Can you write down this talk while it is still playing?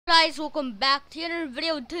Guys, welcome back to another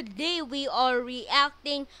video. Today we are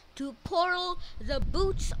reacting to Portal, The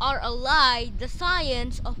Boots Are a Lie, The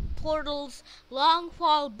Science of Portal's Long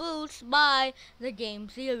Fall Boots by the game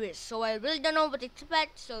series. So I really don't know what to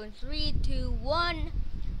expect, so in 3, 2, 1,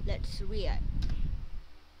 let's react.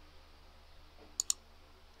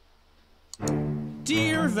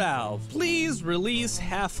 Dear Valve, please release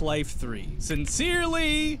Half-Life 3.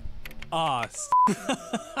 Sincerely,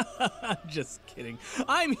 just kidding.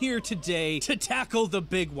 I'm here today to tackle the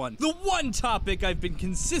big one. The one topic I've been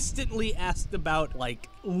consistently asked about, like,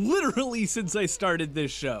 literally since I started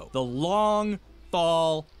this show. The long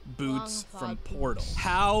fall boots from Portal.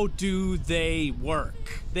 How do they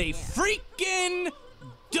work? They freaking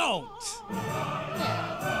don't!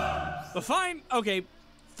 But fine, okay,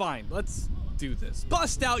 fine, let's do this.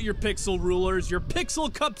 Bust out your pixel rulers, your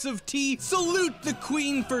pixel cups of tea, salute the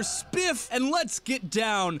queen for spiff, and let's get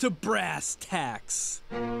down to brass tacks.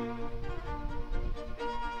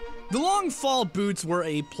 The long fall boots were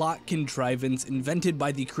a plot contrivance invented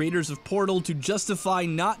by the creators of Portal to justify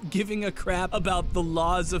not giving a crap about the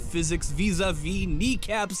laws of physics vis-a-vis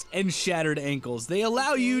kneecaps and shattered ankles. They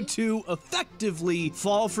allow you to effectively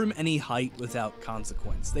fall from any height without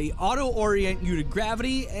consequence. They auto-orient you to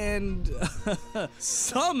gravity and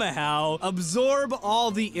somehow absorb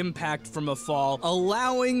all the impact from a fall,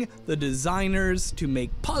 allowing the designers to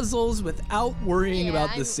make puzzles without worrying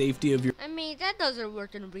about the safety of your— I mean, that doesn't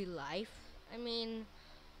work in real life. I mean,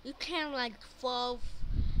 you can't like fall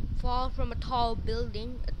from a tall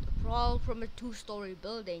building, fall from a 2-story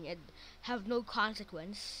building and have no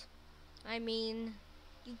consequence. I mean,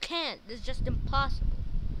 you can't. It's just impossible.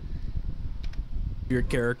 Your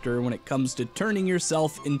character when it comes to turning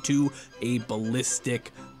yourself into a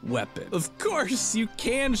ballistic weapon. Of course, you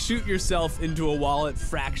can shoot yourself into a wall at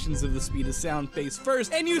fractions of the speed of sound face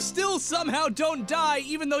first, and you still somehow don't die,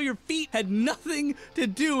 even though your feet had nothing to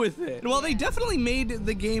do with it. And while they definitely made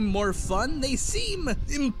the game more fun, they seem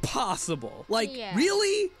impossible. Like,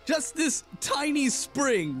 really? Just this tiny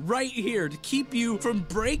spring right here to keep you from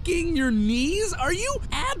breaking your knees? Are you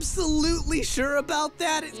absolutely sure about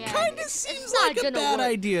that? It kind of seems like a bad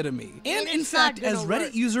idea to me. And in fact, as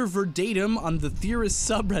Reddit user Verdatum on the Theorist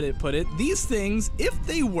subreddit put it, these things, if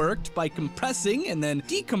they worked by compressing and then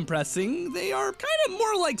decompressing, they are kind of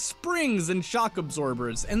more like springs and shock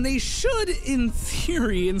absorbers, and they should, in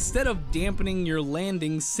theory, instead of dampening your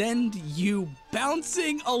landing, send you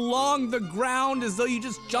bouncing along the ground as though you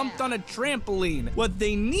just jumped on a trampoline. What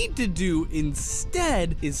they need to do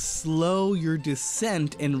instead is slow your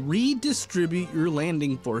descent and redistribute your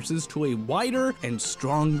landing forces to a wider and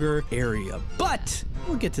stronger area. But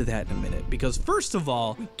we'll get to that in a minute, because first of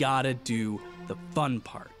all, we gotta do the fun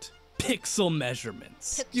part. Pixel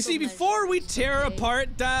measurements. You see, before we tear apart,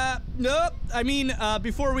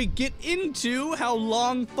 before we get into how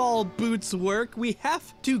long fall boots work, we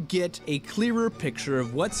have to get a clearer picture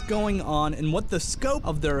of what's going on and what the scope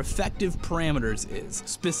of their effective parameters is.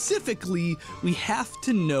 Specifically, we have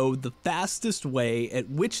to know the fastest way at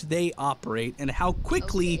which they operate and how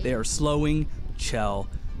quickly they are slowing Chell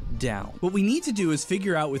down. What we need to do is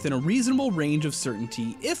figure out within a reasonable range of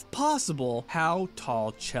certainty, if possible, how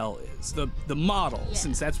tall Chell is. The model,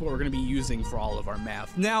 since that's what we're going to be using for all of our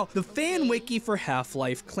math. Now, the fan wiki for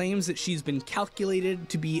Half-Life claims that she's been calculated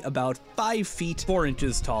to be about 5 feet 4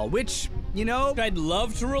 inches tall, which, you know, I'd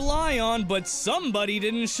love to rely on, but somebody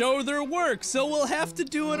didn't show their work, so we'll have to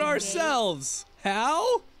do it ourselves.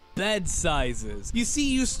 How? Bed sizes. You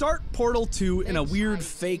see, you start Portal 2 in a weird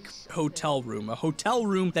fake hotel room, a hotel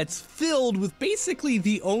room that's filled with basically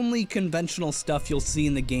the only conventional stuff you'll see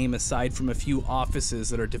in the game aside from a few offices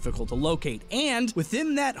that are difficult to locate. And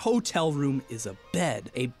within that hotel room is a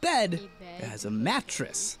bed. A bed that has a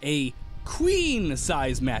mattress. A queen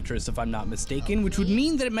size mattress, if I'm not mistaken, which would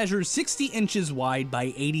mean that it measures 60 inches wide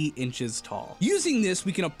by 80 inches tall. Using this,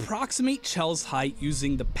 we can approximate Chell's height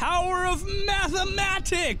using the power of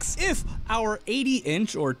mathematics. If our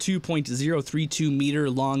 80-inch or 2.032 meter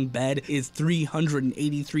long bed is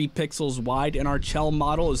 383 pixels wide and our Chell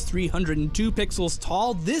model is 302 pixels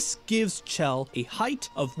tall, this gives Chell a height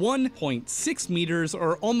of 1.6 meters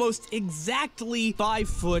or almost exactly 5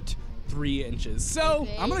 foot 3 inches. So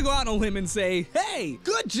I'm gonna go out on a limb and say, hey,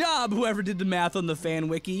 good job whoever did the math on the fan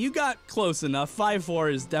wiki. You got close enough.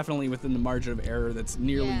 5'4" is definitely within the margin of error that's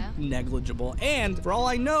nearly negligible. And for all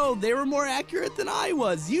I know, they were more accurate than I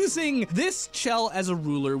was. Using this Chell as a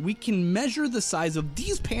ruler, we can measure the size of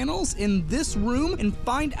these panels in this room and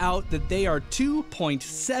find out that they are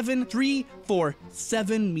 2.734 for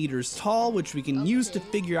 7 meters tall, which we can use to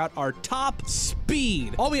figure out our top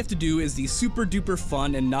speed. All we have to do is the super duper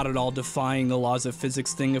fun and not at all defying the laws of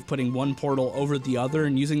physics thing of putting one portal over the other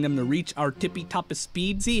and using them to reach our tippy toppest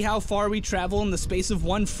speed. See how far we travel in the space of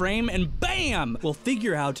one frame, and bam! We'll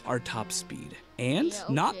figure out our top speed. And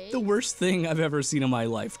not the worst thing I've ever seen in my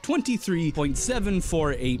life.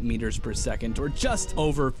 23.748 meters per second, or just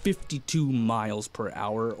over 52 miles per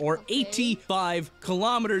hour, or 85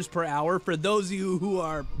 kilometers per hour for those of you who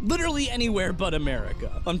are literally anywhere but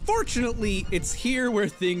America. Unfortunately, it's here where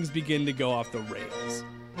things begin to go off the rails.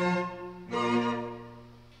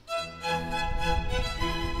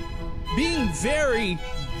 Being very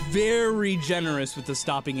generous with the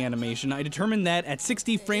stopping animation, I determined that at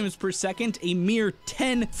 60 frames per second, a mere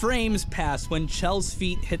 10 frames pass when Chell's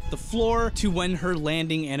feet hit the floor to when her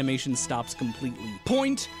landing animation stops completely.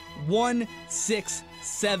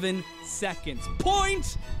 0.167 seconds.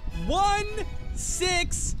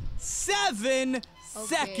 0.167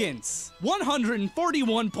 seconds.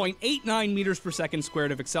 141.89 meters per second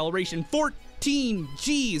squared of acceleration. 14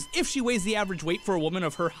 G's. If she weighs the average weight for a woman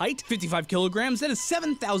of her height, 55 kilograms, that is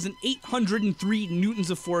 7,803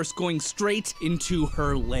 newtons of force going straight into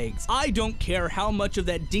her legs. I don't care how much of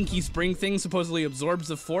that dinky spring thing supposedly absorbs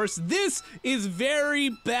the force. This is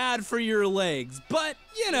very bad for your legs, but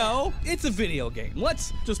you know, it's a video game.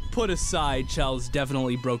 Let's just put aside Chell's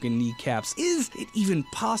definitely broken kneecaps. Is it even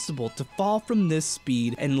possible to fall from this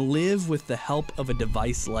speed and live with the help of a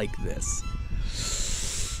device like this?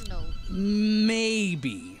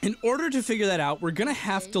 Maybe. In order to figure that out, we're gonna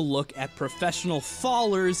have to look at professional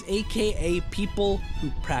fallers, aka people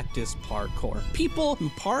who practice parkour. People who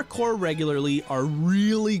parkour regularly are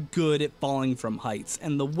really good at falling from heights,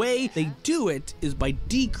 and the way they do it is by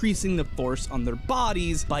decreasing the force on their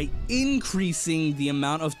bodies by increasing the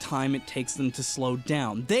amount of time it takes them to slow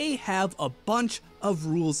down. They have a bunch of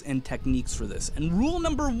rules and techniques for this, and rule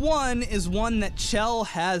number 1 is one that Chell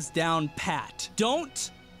has down pat.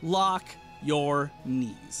 Don't lock your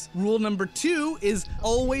knees. Rule number 2 is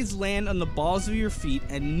always land on the balls of your feet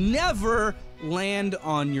and never land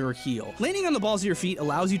on your heel. Landing on the balls of your feet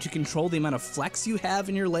allows you to control the amount of flex you have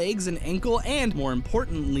in your legs and ankle, and more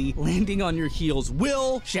importantly, landing on your heels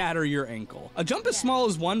will shatter your ankle. A jump as small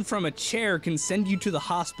as one from a chair can send you to the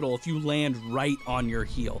hospital if you land right on your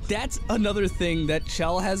heel. That's another thing that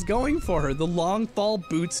Chell has going for her. The long fall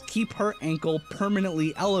boots keep her ankle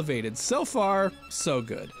permanently elevated. So far, so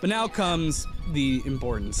good. But now comes the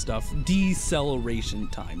important stuff, deceleration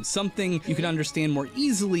time. Something you can understand more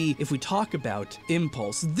easily if we talk about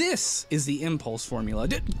impulse. This is the impulse formula.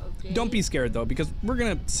 Don't be scared though, because we're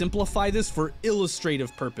gonna simplify this for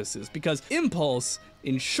illustrative purposes, because impulse,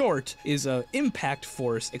 in short, is an impact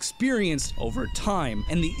force experienced over time,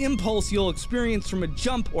 and the impulse you'll experience from a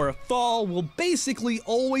jump or a fall will basically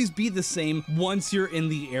always be the same once you're in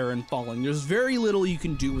the air and falling. There's very little you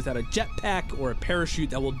can do without a jetpack or a parachute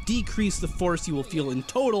that will decrease the force you will feel in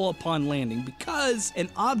total upon landing, because an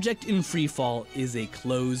object in free fall is a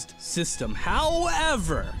closed system.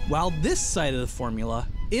 However, while this side of the formula,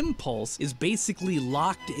 impulse, is basically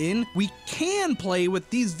locked in, we can play with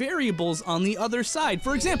these variables on the other side.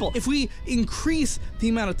 For example, if we increase the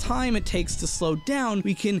amount of time it takes to slow down,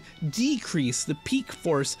 we can decrease the peak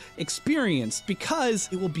force experienced because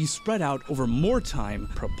it will be spread out over more time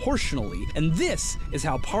proportionally. And this is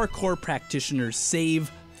how parkour practitioners save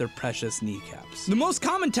their precious kneecaps. The most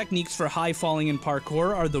common techniques for high falling in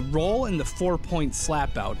parkour are the roll and the 4-point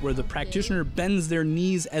slap out, where the practitioner bends their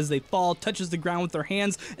knees as they fall, touches the ground with their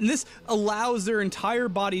hands, and this allows their entire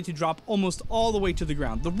body to drop almost all the way to the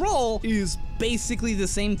ground. The roll is basically the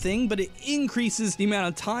same thing, but it increases the amount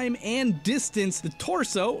of time and distance the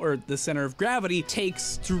torso, or the center of gravity,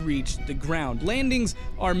 takes to reach the ground. Landings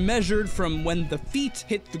are measured from when the feet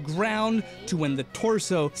hit the ground to when the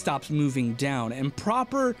torso stops moving down, and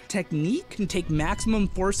proper technique can take maximum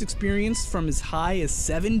force experience from as high as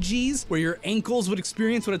 7 Gs, where your ankles would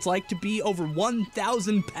experience what it's like to be over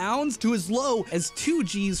 1,000 pounds, to as low as 2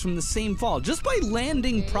 Gs from the same fall, just by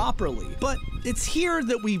landing properly. But it's here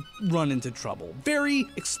that we run into trouble. Very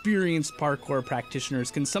experienced parkour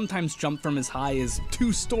practitioners can sometimes jump from as high as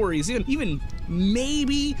 2 stories, even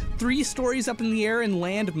maybe 3 stories up in the air and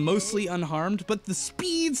land mostly unharmed, but the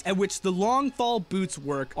speeds at which the long fall boots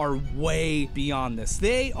work are way beyond this.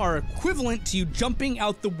 They are equivalent to you jumping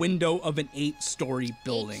out the window of an 8-story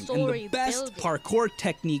building. And the best parkour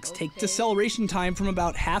techniques take deceleration time from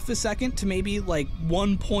about half a second to maybe like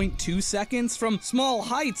 1.2 seconds. From small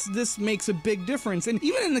heights, this makes a big big difference. And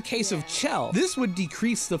even in the case of Chell, this would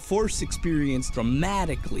decrease the force experience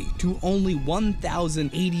dramatically to only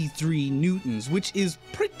 1,083 newtons, which is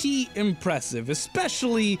pretty impressive,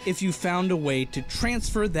 especially if you found a way to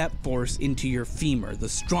transfer that force into your femur, the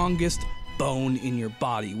strongest bone in your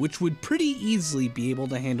body, which would pretty easily be able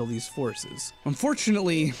to handle these forces.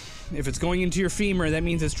 Unfortunately, if it's going into your femur, that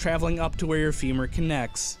means it's traveling up to where your femur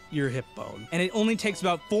connects your hip bone. And it only takes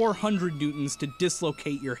about 400 newtons to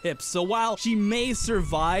dislocate your hips. So while she may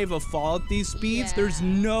survive a fall at these speeds, there's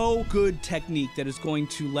no good technique that is going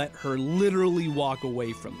to let her literally walk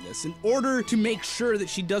away from this. In order to make sure that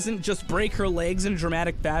she doesn't just break her legs in a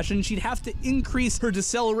dramatic fashion, she'd have to increase her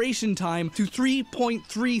deceleration time to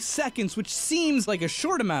 3.3 seconds, which seems like a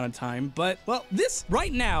short amount of time, but, well, this,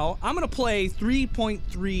 right now, I'm gonna play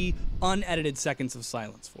 3.3 unedited seconds of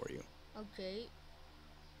silence for you. Okay.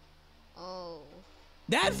 Oh.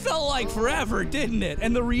 That felt like forever, didn't it?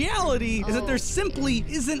 And the reality is that there simply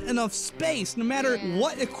isn't enough space, no matter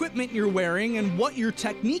what equipment you're wearing and what your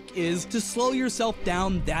technique is, to slow yourself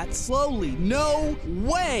down that slowly. No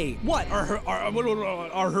way! What, are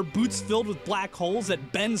her boots filled with black holes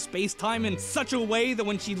that bend space-time in such a way that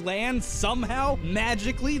when she lands, somehow,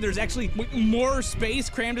 magically, there's actually more space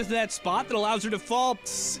crammed into that spot that allows her to fall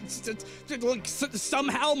somehow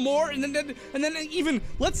more? And then even,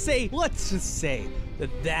 let's just say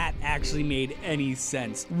that actually made any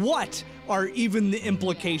sense. What are even the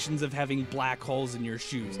implications of having black holes in your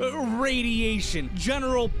shoes? Radiation,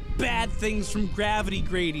 general bad things from gravity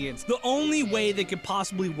gradients. The only way they could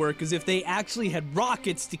possibly work is if they actually had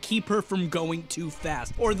rockets to keep her from going too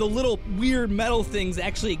fast, or the little weird metal things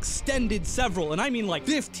actually extended several, and I mean like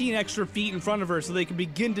 15 extra feet in front of her, so they could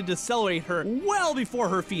begin to decelerate her well before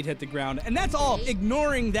her feet hit the ground. And that's all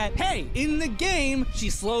ignoring that, hey, in the game, she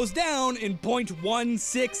slows down in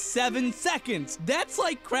 0.167 seconds. That's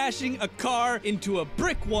like crashing a car into a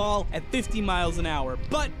brick wall at 50 miles an hour,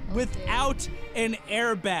 but without an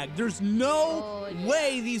airbag. There's no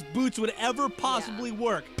way these boots would ever possibly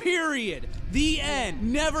work. Period. The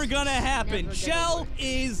end. Never gonna happen. Chell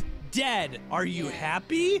is dead. Are you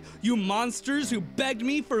happy? You monsters who begged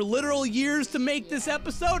me for literal years to make this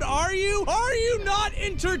episode? Are you? Are you not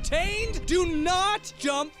entertained? Do not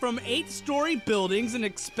jump from 8-story buildings and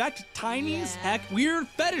expect tiny as heck weird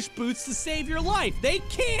fetish boots to save your life. They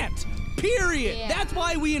can't. Period. That's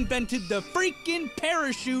why we invented the freaking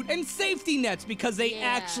parachute and safety nets, because they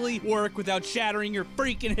actually work without shattering your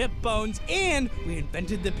freaking hip bones. And we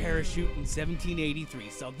invented the parachute in 1783.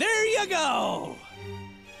 So there you go.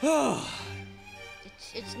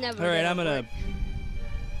 It's never. All right, I'm gonna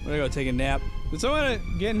go take a nap. So I'm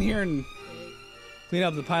gonna get in here and clean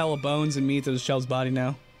up the pile of bones and meat that is Chell's body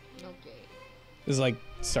now. Okay. It's like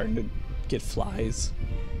starting to get flies.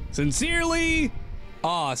 Sincerely,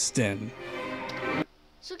 Austin.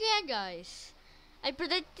 So yeah, guys, I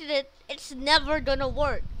predicted it. It's never gonna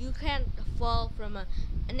work. You can't fall from an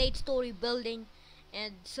 8-story building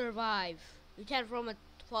and survive. You can't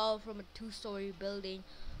fall from a 2-story building,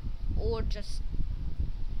 or just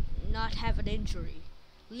not have an injury,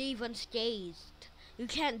 leave unscathed. You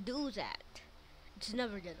can't do that. It's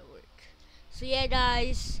never gonna work. So yeah,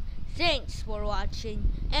 guys, thanks for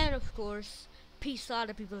watching, and of course, peace. A lot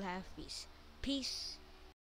of people have peace. Peace.